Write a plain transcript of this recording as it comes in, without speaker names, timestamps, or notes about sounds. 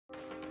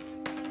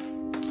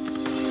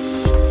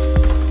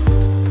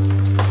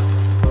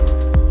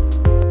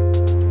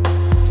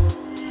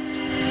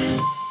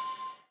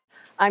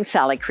I'm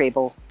Sally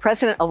Kriebel,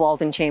 President of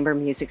Walden Chamber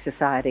Music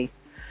Society.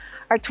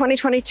 Our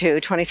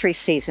 2022-23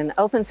 season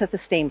opens at the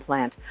Steam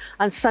Plant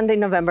on Sunday,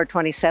 November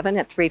 27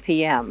 at 3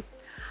 p.m.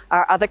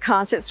 Our other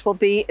concerts will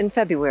be in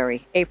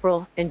February,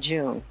 April, and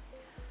June.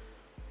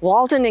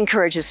 Walden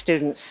encourages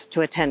students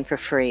to attend for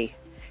free.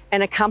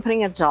 An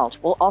accompanying adult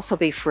will also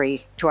be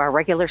free to our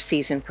regular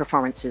season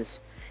performances.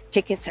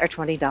 Tickets are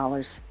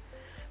 $20.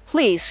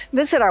 Please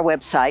visit our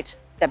website,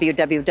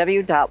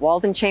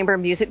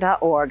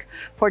 www.waldenchambermusic.org,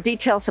 for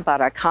details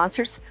about our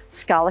concerts,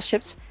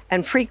 scholarships,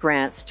 and free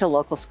grants to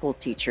local school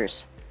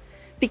teachers.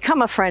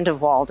 Become a friend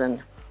of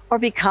Walden or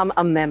become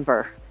a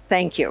member.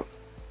 Thank you.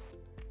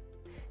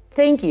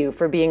 Thank you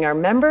for being our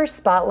Member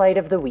Spotlight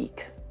of the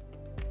Week.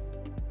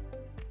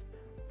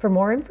 For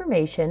more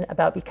information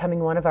about becoming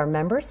one of our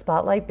Member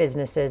Spotlight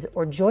businesses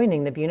or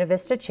joining the Buena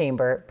Vista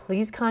Chamber,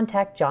 please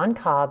contact John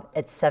Cobb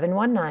at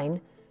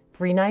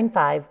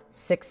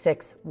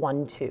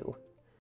 719-395-6612.